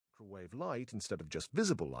microwave light instead of just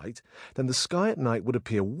visible light, then the sky at night would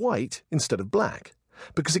appear white instead of black,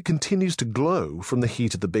 because it continues to glow from the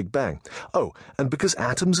heat of the Big Bang. Oh, and because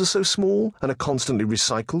atoms are so small and are constantly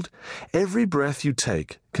recycled, every breath you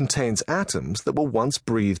take contains atoms that were once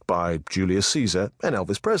breathed by Julius Caesar and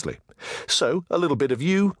Elvis Presley. So, a little bit of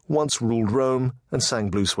you once ruled Rome and sang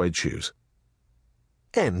Blue Suede Shoes.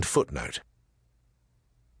 End footnote.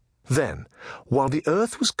 Then, while the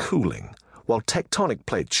Earth was cooling, while tectonic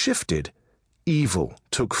plates shifted, evil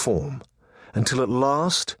took form, until at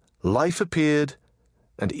last life appeared,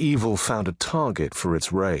 and evil found a target for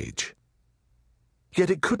its rage. Yet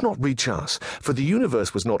it could not reach us, for the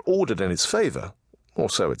universe was not ordered in its favor, or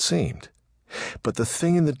so it seemed. But the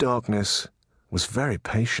thing in the darkness was very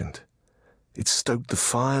patient. It stoked the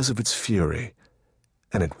fires of its fury,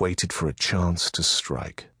 and it waited for a chance to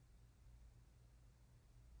strike.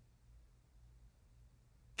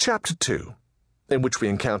 Chapter 2, in which we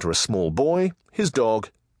encounter a small boy, his dog,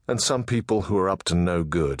 and some people who are up to no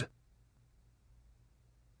good.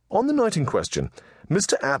 On the night in question,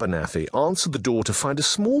 Mr. Abernathy answered the door to find a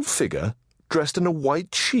small figure dressed in a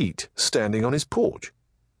white sheet standing on his porch.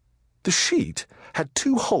 The sheet had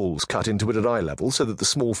 2 holes cut into it at eye level so that the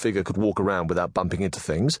small figure could walk around without bumping into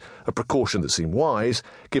things, a precaution that seemed wise,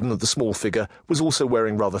 given that the small figure was also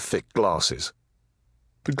wearing rather thick glasses.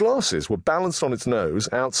 The glasses were balanced on its nose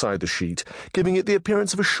outside the sheet, giving it the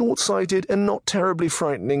appearance of a short-sighted and not terribly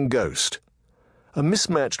frightening ghost. A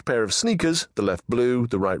mismatched pair of sneakers, the left blue,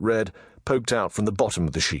 the right red, poked out from the bottom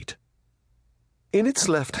of the sheet. In its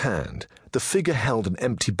left hand, the figure held an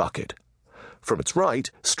empty bucket. From its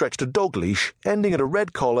right stretched a dog leash ending at a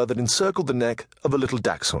red collar that encircled the neck of a little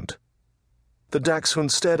dachshund. The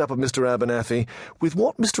dachshund stared up at Mr. Abernathy with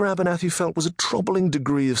what Mr. Abernathy felt was a troubling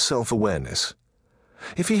degree of self-awareness.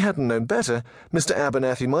 If he hadn't known better, Mr.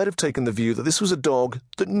 Abernathy might have taken the view that this was a dog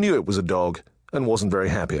that knew it was a dog and wasn't very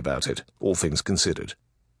happy about it, all things considered.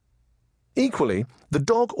 Equally, the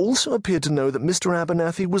dog also appeared to know that Mr.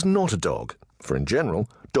 Abernathy was not a dog, for in general,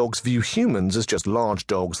 dogs view humans as just large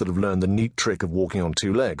dogs that have learned the neat trick of walking on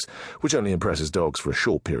 2 legs, which only impresses dogs for a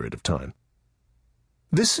short period of time.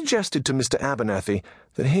 This suggested to Mr. Abernathy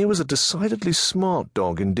that here was a decidedly smart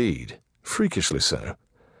dog indeed, freakishly so.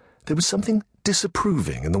 There was something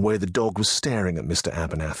disapproving in the way the dog was staring at Mr.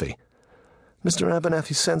 Abernathy. Mr.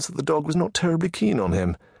 Abernathy sensed that the dog was not terribly keen on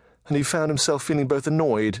him, and he found himself feeling both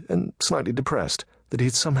annoyed and slightly depressed that he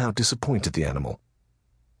had somehow disappointed the animal.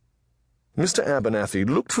 Mr. Abernathy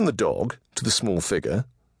looked from the dog to the small figure,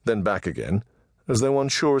 then back again, as though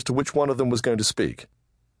unsure as to which one of them was going to speak.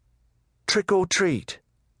 "Trick or treat,"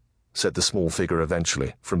 said the small figure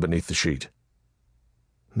eventually from beneath the sheet.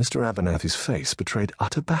 Mr. Abernathy's face betrayed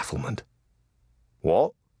utter bafflement.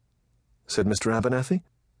 "What?" said Mr. Abernathy.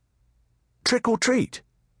 "Trick or treat,"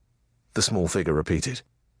 the small figure repeated.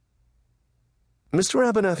 Mr.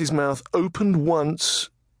 Abernathy's mouth opened once,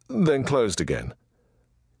 then closed again.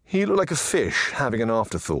 He looked like a fish having an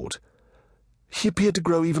afterthought. He appeared to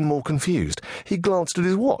grow even more confused. He glanced at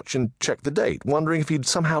his watch and checked the date, wondering if he'd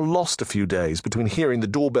somehow lost a few days between hearing the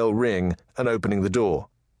doorbell ring and opening the door.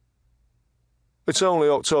 "It's only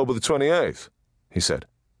October the 28th, he said.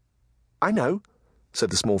 "I know," said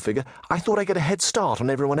the small figure. "I thought I'd get a head start on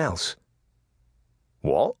everyone else."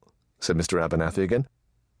 "What?" said Mr. Abernathy again.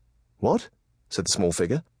 "What?" said the small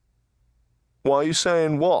figure. "Why are you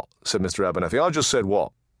saying what?" said Mr. Abernathy. "I just said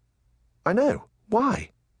what." "I know.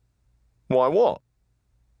 Why?" "Why what?"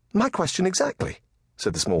 "My question exactly,"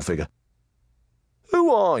 said the small figure. "Who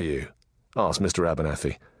are you?" asked Mr.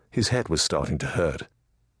 Abernathy. His head was starting to hurt.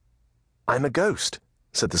 "I'm a ghost,"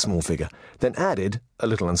 said the small figure, then added, a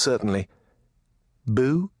little uncertainly,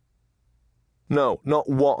 "Boo?" "No, not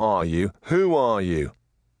what are you. Who are you?"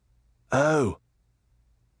 "Oh."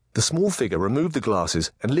 The small figure removed the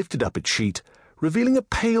glasses and lifted up its sheet, revealing a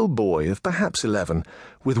pale boy of perhaps 11,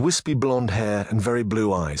 with wispy blonde hair and very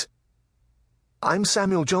blue eyes. "I'm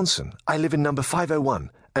Samuel Johnson. I live in number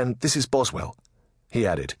 501, and this is Boswell," he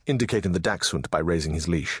added, indicating the dachshund by raising his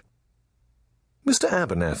leash. Mr.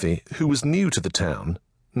 Abernathy, who was new to the town,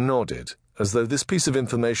 nodded, as though this piece of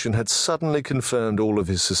information had suddenly confirmed all of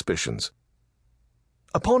his suspicions.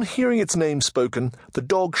 Upon hearing its name spoken, the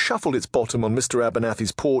dog shuffled its bottom on Mr.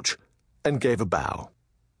 Abernathy's porch and gave a bow.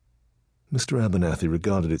 Mr. Abernathy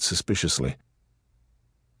regarded it suspiciously.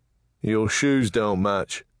 "Your shoes don't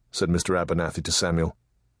match," said Mr. Abernathy to Samuel.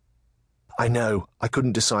 "I know. I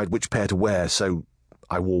couldn't decide which pair to wear, so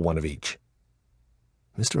I wore one of each."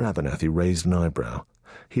 Mr. Abernathy raised an eyebrow.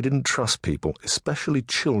 He didn't trust people, especially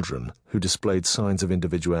children, who displayed signs of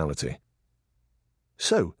individuality.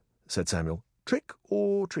 "So," said Samuel, "trick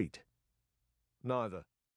or treat?" "Neither."